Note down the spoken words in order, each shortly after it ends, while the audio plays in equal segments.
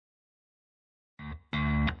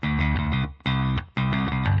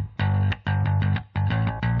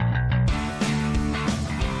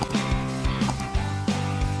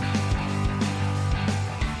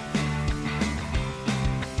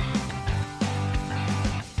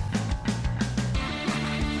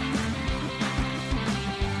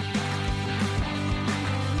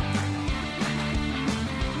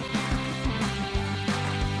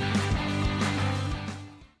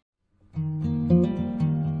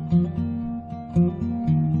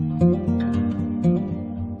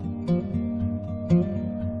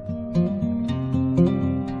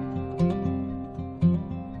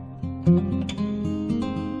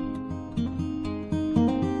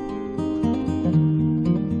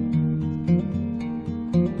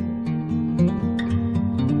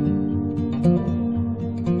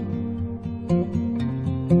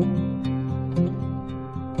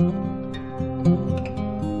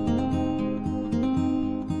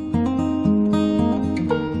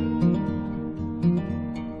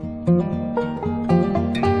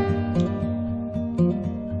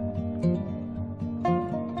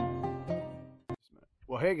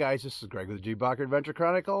guys, this is Greg with G-bacher Adventure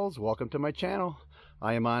Chronicles. Welcome to my channel.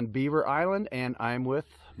 I am on Beaver Island and I'm with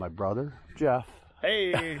my brother, Jeff.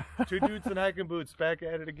 Hey, two dudes in hiking boots back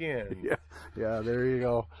at it again. Yeah, there you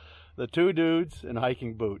go. The two dudes in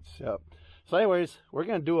hiking boots. Yep. So anyways, we're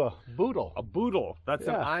going to do a boodle. A boodle. That's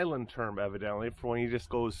an island term, evidently, for when you just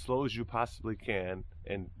go as slow as you possibly can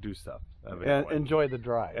and do stuff. And enjoy the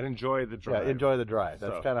drive. And enjoy the drive. Yeah, enjoy the drive.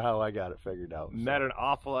 That's kind of how I got it figured out. Met an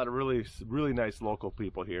awful lot of really nice local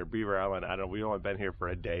people here. Beaver Island, we've only been here for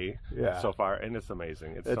a day so far, and it's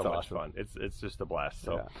amazing. It's so awesome. Much fun. It's just a blast.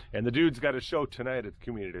 So, and the dude's got a show tonight at the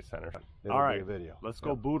community center. All right, let's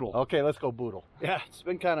go boodle. Okay, let's go boodle. Yeah, it's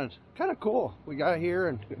been kind of cool. We got here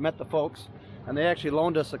and met the folks, and they actually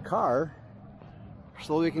loaned us a car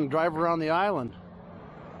so we can drive around the island.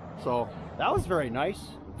 So that was very nice.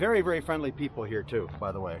 Very friendly people here too,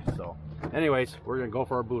 by the way. So anyways, we're gonna go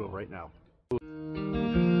for our boodle right now.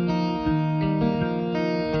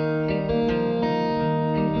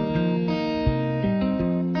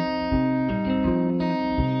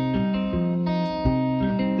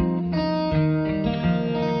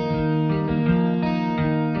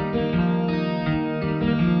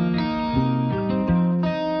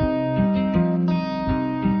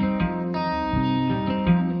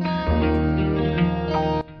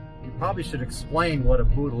 Probably should explain what a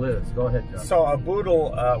boodle is. Go ahead, John. So a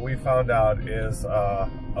boodle, we found out, is a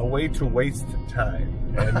way to waste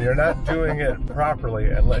time, and you're not doing it properly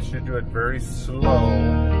unless you do it very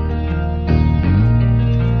slow.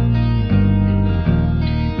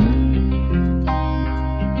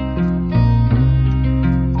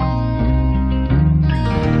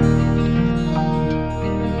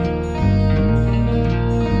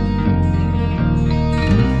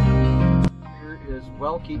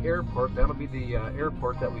 Airport. That'll be the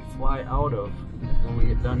airport that we fly out of when we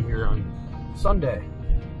get done here on Sunday.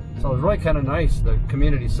 So it was really kind of nice. The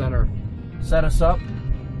community center set us up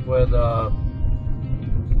with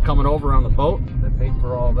coming over on the boat. They paid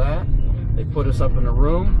for all that. They put us up in a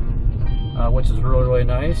room, which is really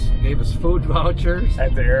nice. Gave us food vouchers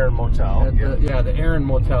at the Aaron Motel. The Aaron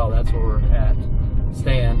Motel. That's where we're at.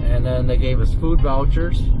 Stand, and then they gave us food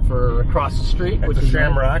vouchers for across the street, which is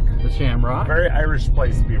Shamrock. The Shamrock. Very Irish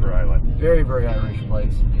place, Beaver Island. Very Irish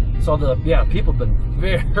place. So people have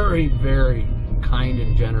been very kind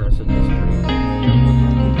and generous in this trip.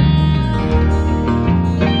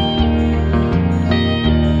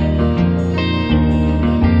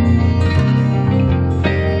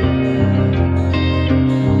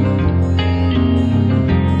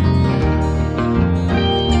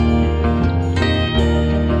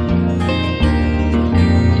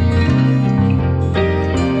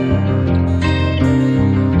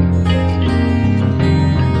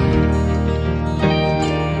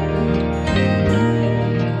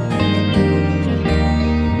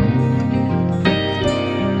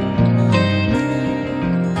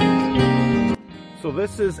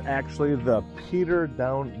 This is actually the Peter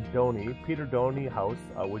Doney house,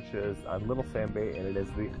 which is on Little Sand Bay, and it is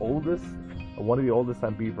the oldest, one of the oldest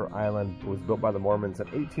on Beaver Island. It was built by the Mormons in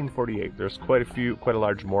 1848. There's quite a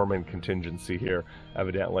large Mormon contingency here,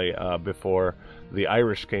 evidently, before the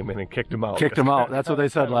Irish came in and kicked them out. Kicked them out. That's what they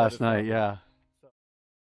said last night. Yeah.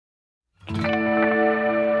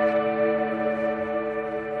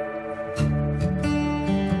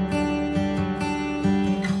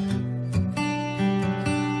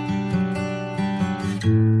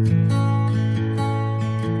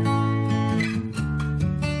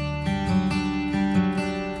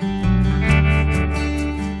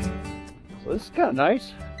 This is kind of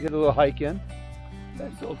nice. Get a little hike in.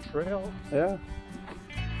 Nice little trail. Yeah,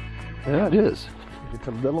 it is. It's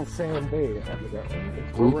a Little Sand Bay, evidently.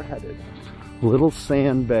 It's where we're headed. Little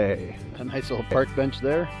Sand Bay. A nice little park bench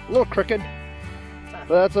there. A little crooked, but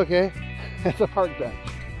that's okay. It's a park bench.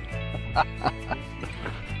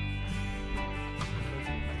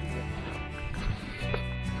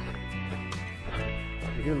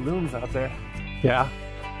 You hear loons out there. Yeah.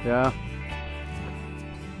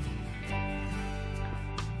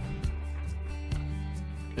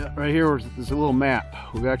 Yeah, right here there's a little map.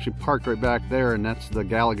 We've actually parked right back there, and that's the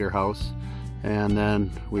Gallagher house. And then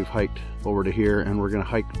we've hiked over to here, and we're gonna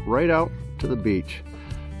hike right out to the beach.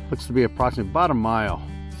 Looks to be approximately about a mile.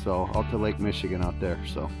 So out to Lake Michigan out there.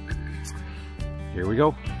 So here we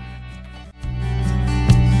go.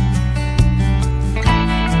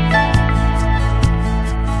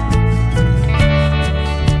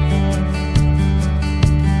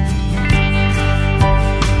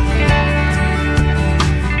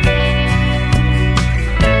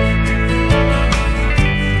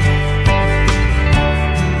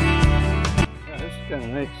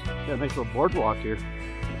 Nice little boardwalk here.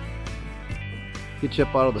 Get you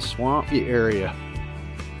up out of the swampy area.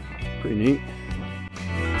 Pretty neat.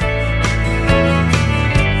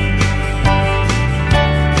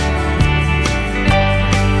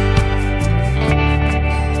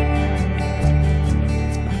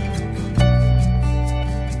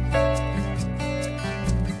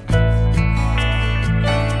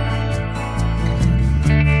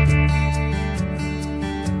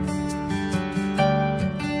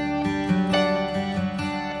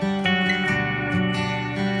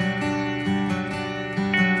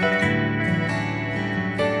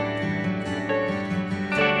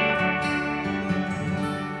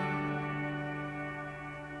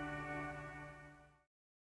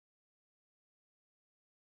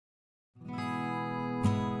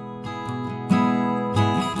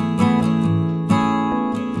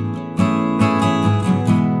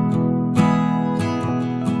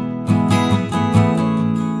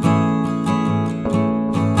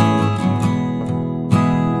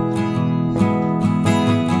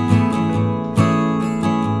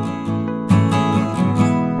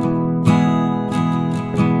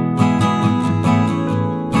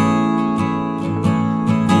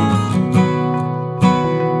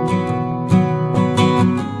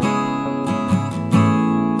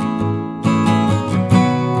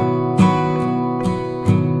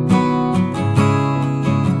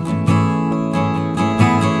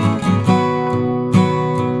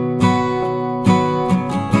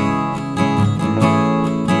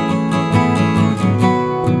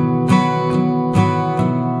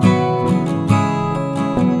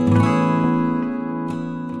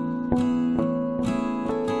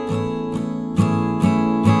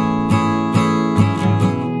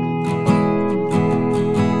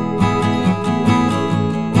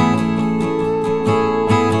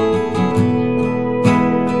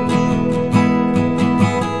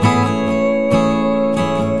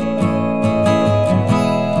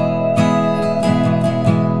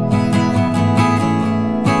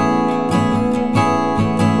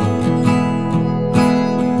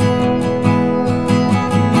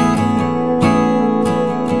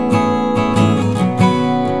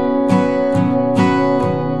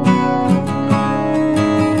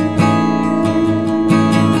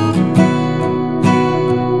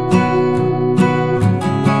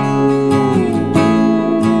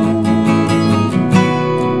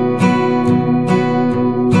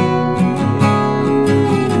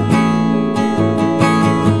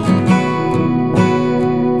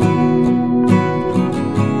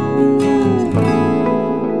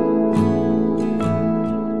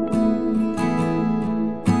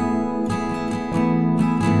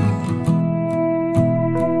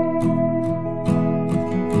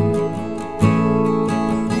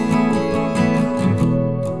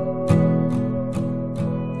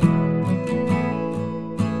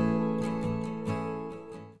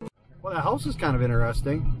 Well, the house is kind of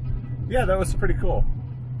interesting. Yeah, that was pretty cool.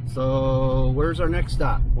 So where's our next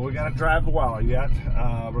stop? Well, we gotta drive a while yet.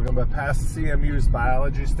 We're gonna pass CMU's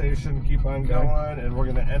biology station, keep on going, and we're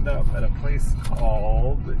gonna end up at a place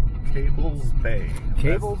called Cables Bay.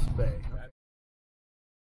 Cables Bay.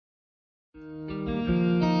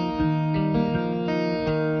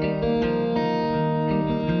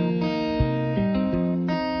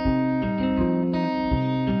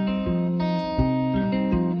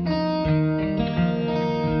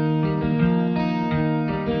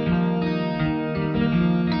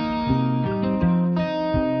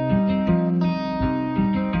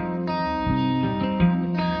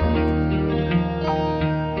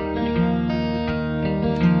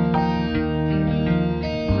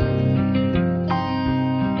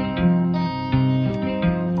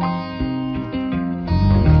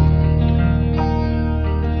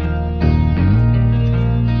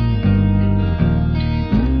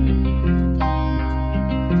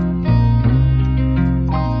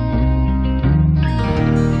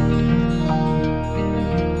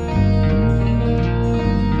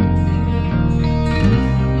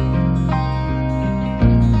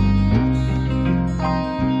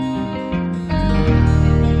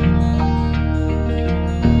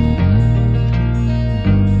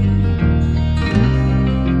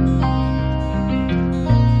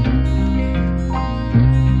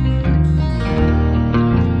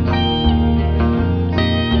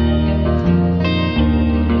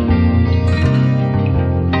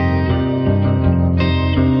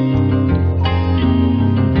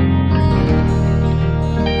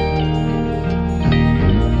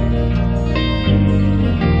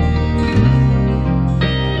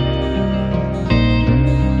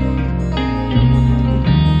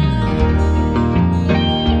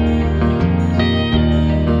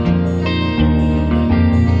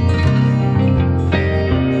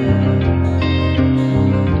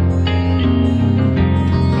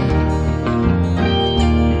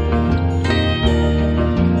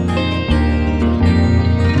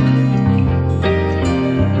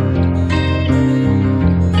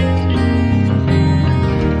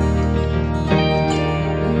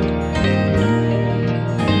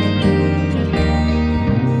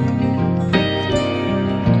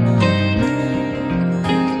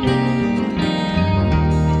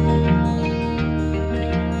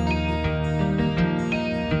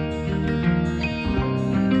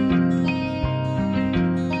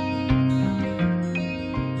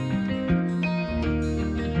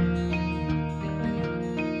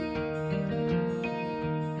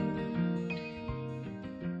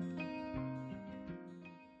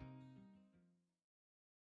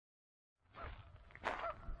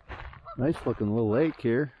 Nice looking little lake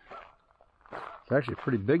here. It's actually a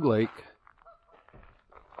pretty big lake.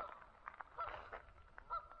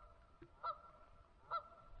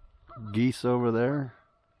 Geese over there.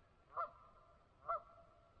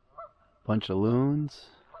 Bunch of loons.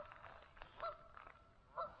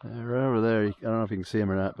 Right over there, I don't know if you can see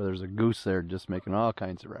them or not, but there's a goose there just making all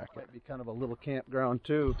kinds of racket. Might be kind of a little campground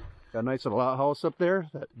too. Got a nice little outhouse up there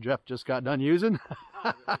that Jeff just got done using.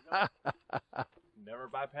 Never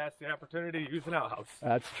bypass the opportunity to use an outhouse.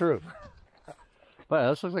 That's true. But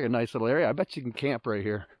this looks like a nice little area. I bet you can camp right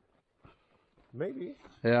here. Maybe.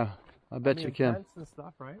 Yeah, I bet you can. Tents and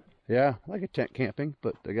stuff, right? Yeah, like a tent camping,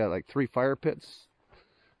 but they got like 3 fire pits.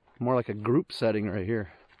 More like a group setting right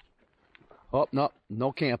here. Oh, no,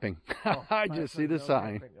 no camping. Oh, I just see the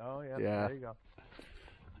sign. Camping. Oh, yeah, Yeah. there you go.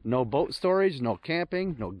 No boat storage, no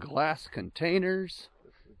camping, no glass containers,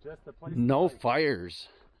 Just a place no to fires.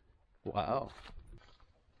 Wow.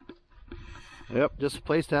 Yep, just a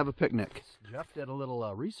place to have a picnic. Jeff did a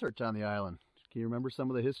little research on the island. Can you remember some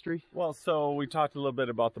of the history? Well, so we talked a little bit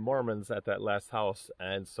about the Mormons at that last house,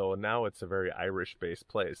 and so now it's a very Irish-based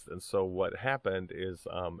place. And so what happened is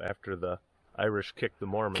after the Irish kicked the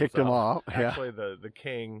Mormons Kicked them off, yeah. Actually, the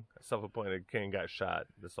king, self-appointed king, got shot.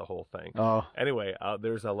 This is the whole thing. Oh. Anyway,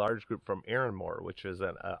 there's a large group from Erinmore, which is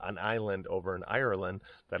an island over in Ireland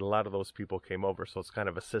that a lot of those people came over. So it's kind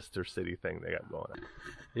of a sister city thing they got going on.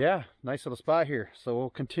 Yeah, nice little spot here. So we'll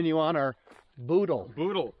continue on our Boodle.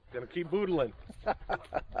 Boodle. Gonna keep boodling.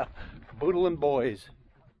 Boodling boys.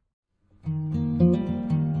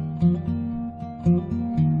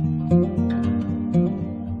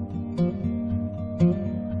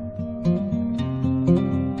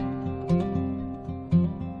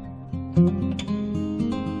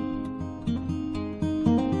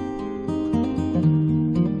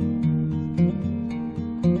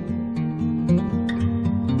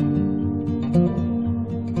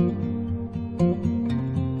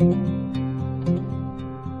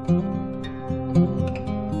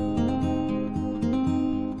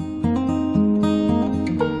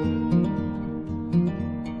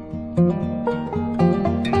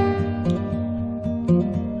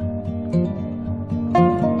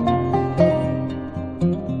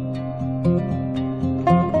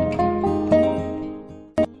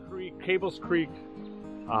 Creek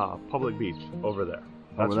public beach over there.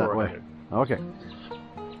 That's over that where way. Okay.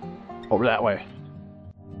 Over that way.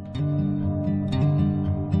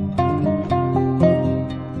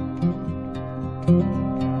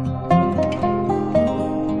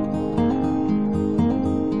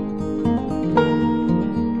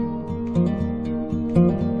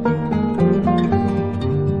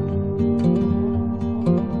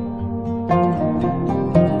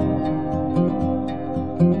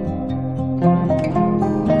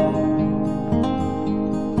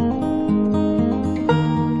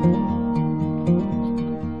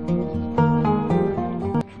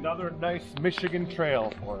 Nice Michigan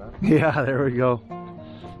trail for us. Yeah, there we go.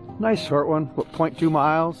 Nice short one. What, 0.2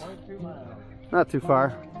 miles? 0.2 miles. Not too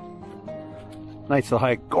far. Nice little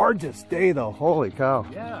hike. Gorgeous day though. Holy cow.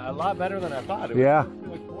 Yeah, a lot better than I thought. It Yeah. was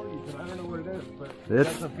like 40s, and I don't know what it is, but it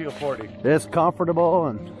It's- doesn't feel 40. It's comfortable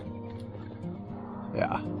and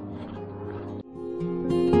yeah.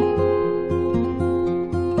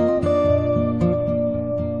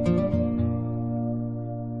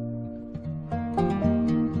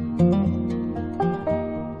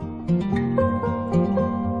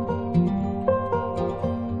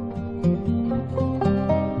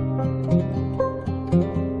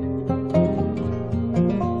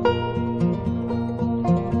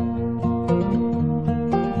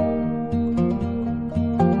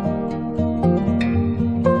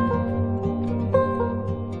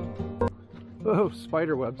 Oh,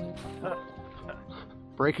 spider webs.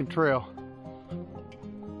 Breaking trail.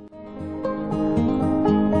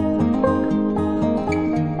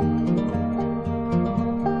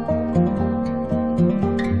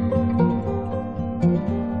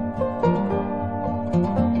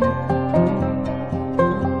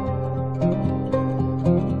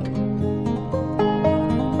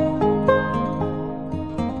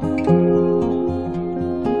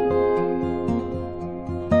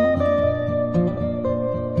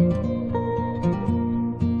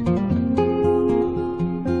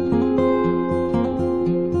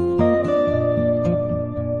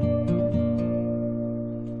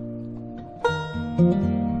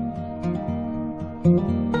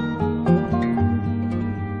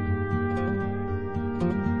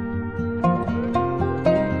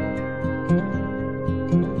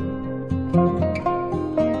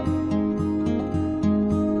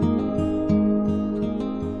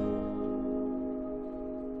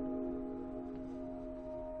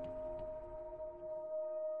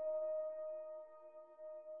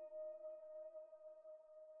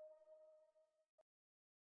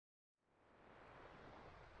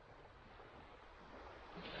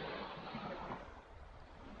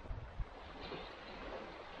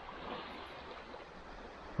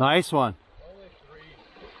 Nice one. Only 3.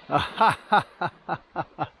 Well,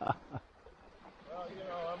 you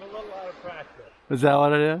know, I'm a little out of practice. Is that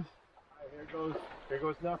what it is? Here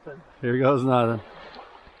goes nothing. Here goes nothing.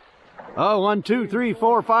 Oh, 1, 2, 3,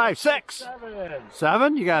 4, 5, 6. 7.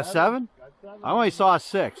 7? You got 7? Got 7. I only saw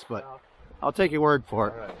 6, but I'll take your word for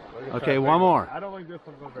it. All right. Okay, one more. I don't think this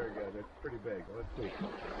one's going very good. It's pretty big. Let's see.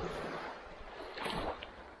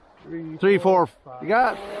 3, 4. You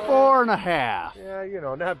got 4.5. Yeah, you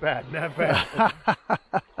know, not bad. Not bad.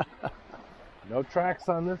 No tracks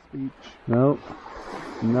on this beach. Nope.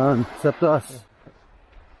 None, except us.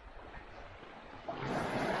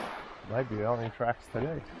 Might be the only tracks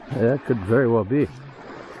today. Yeah, it could very well be.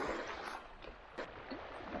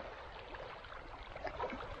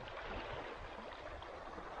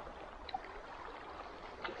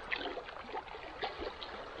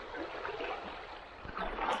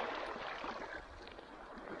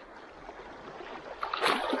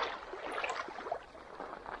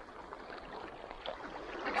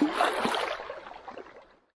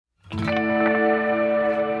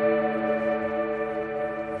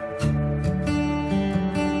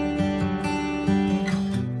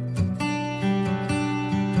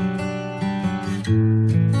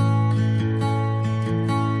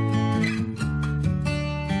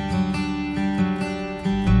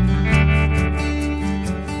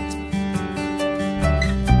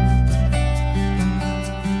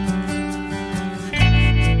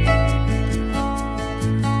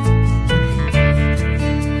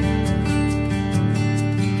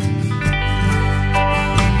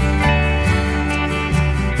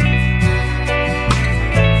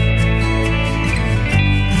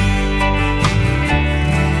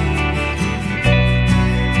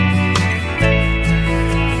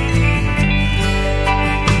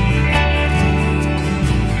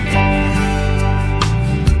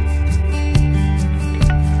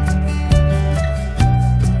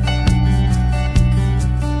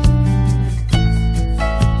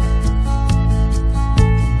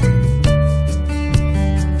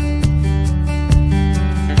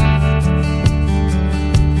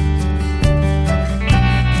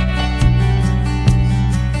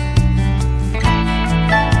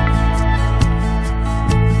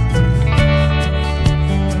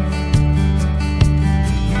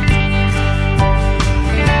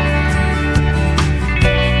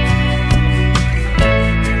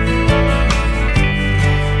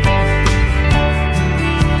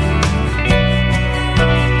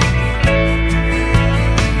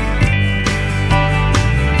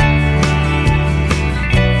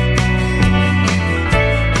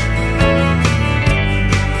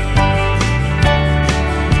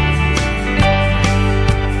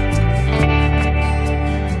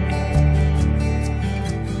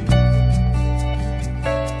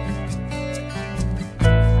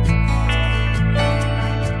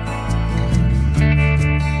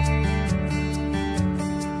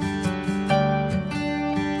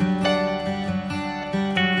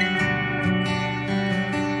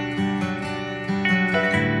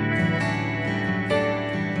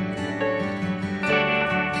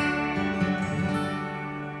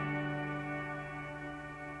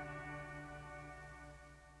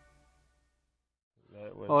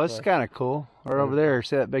 Oh, this is kind of cool. Right over there,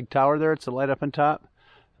 see that big tower there? It's a light up on top.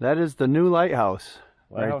 That is the new lighthouse.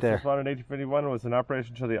 Right there. Was founded in 1851 and was in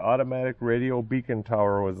operation until the automatic radio beacon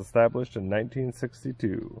tower was established in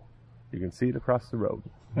 1962. You can see it across the road.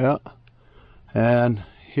 Yeah. And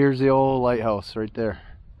here's the old lighthouse right there.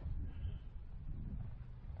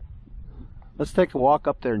 Let's take a walk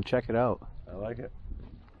up there and check it out. I like it.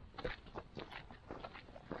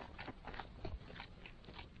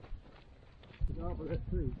 Over that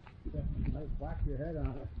tree. Whack your head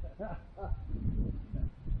on it.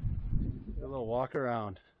 A little walk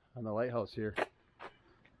around on the lighthouse here.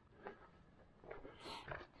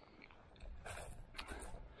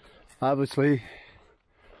 Obviously,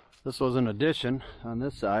 this was an addition on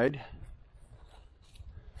this side.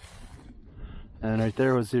 And right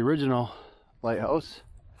there was the original lighthouse.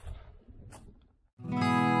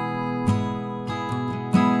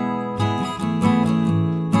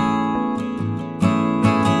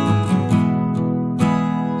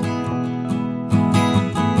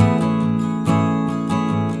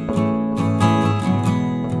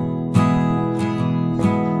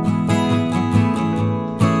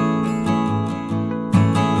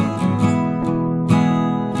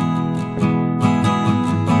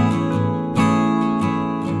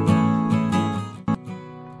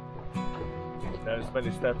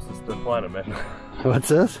 Many steps as to Quantum. What's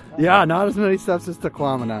this? Yeah, not as many steps as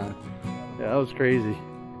Tequamanon. Yeah, that was crazy.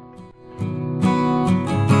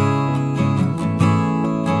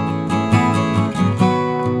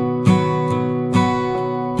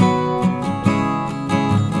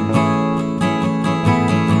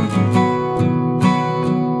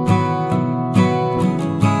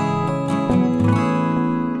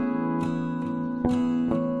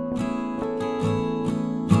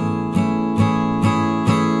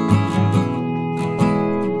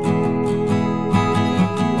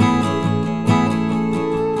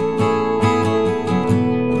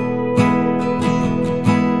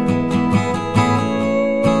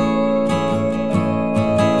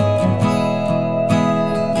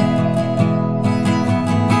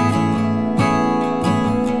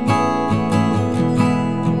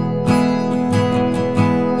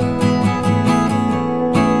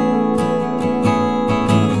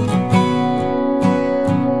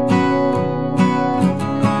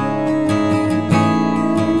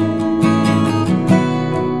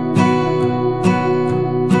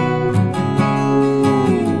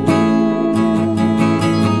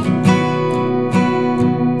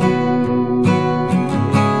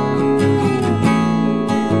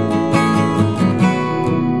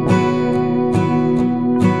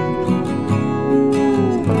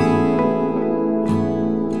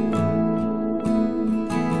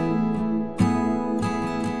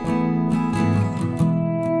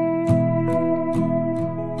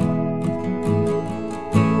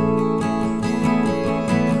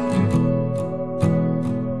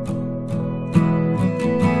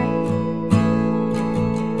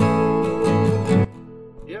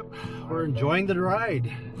 we're enjoying the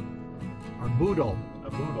ride. Our Boodle.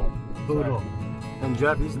 A Boodle. Boodle. And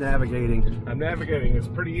Jeff, he's navigating. I'm navigating. It's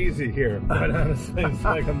pretty easy here, but honestly, it's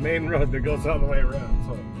like a main road that goes all the way around.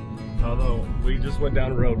 So, although we just went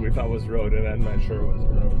down a road we thought was road, and I'm not sure it was a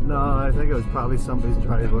road. No, I think it was probably somebody's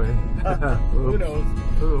driveway. Who knows?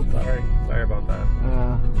 Oops. Sorry about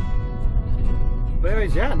that. But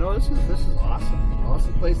anyways, yeah, no, this is awesome.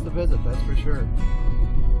 Awesome place to visit, that's for sure.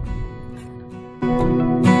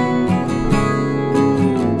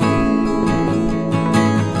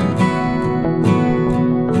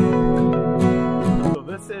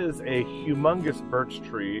 Is a humongous birch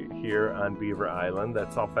tree here on Beaver Island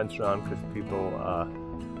that's all fenced around because people,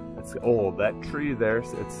 it's old. That tree there,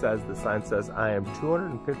 it says, the sign says, I am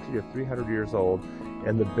 250 to 300 years old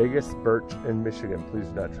and the biggest birch in Michigan. Please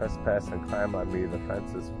do not trespass and climb on me. The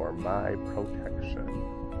fence is for my protection.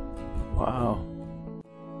 Wow.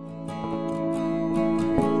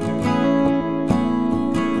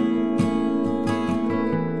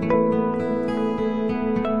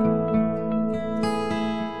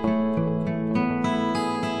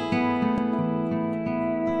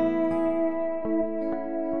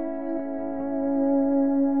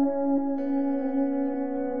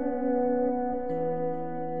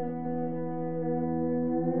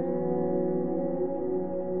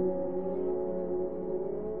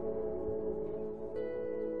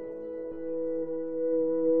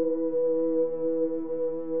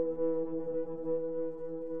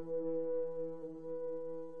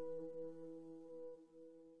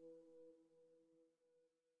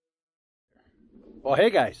 Well,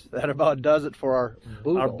 hey guys, that about does it for our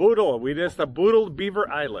Boodle. Our Boodle. We just Boodled Beaver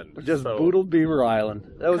Island. We just Boodled Beaver Island.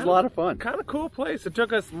 That was a lot of fun. Kind of cool place. It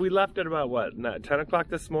took us, we left at about, what, 10 o'clock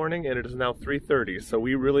this morning, and it is now 3:30, so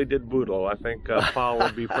we really did Boodle. I think Paul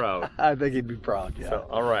would be proud. I think he'd be proud, yeah. So,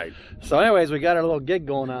 all right. So anyways, we got our little gig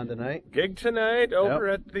going on tonight. Gig tonight over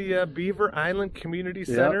at the Beaver Island Community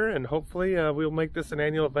Center, and hopefully we'll make this an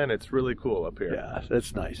annual event. It's really cool up here. Yeah,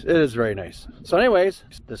 it's nice. It is very nice. So anyways,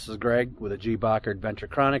 this is Greg with the G-bacher Adventure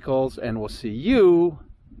Chronicles, and we'll see you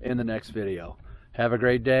in the next video. Have a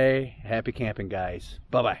great day. Happy camping, guys.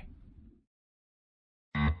 Bye-bye.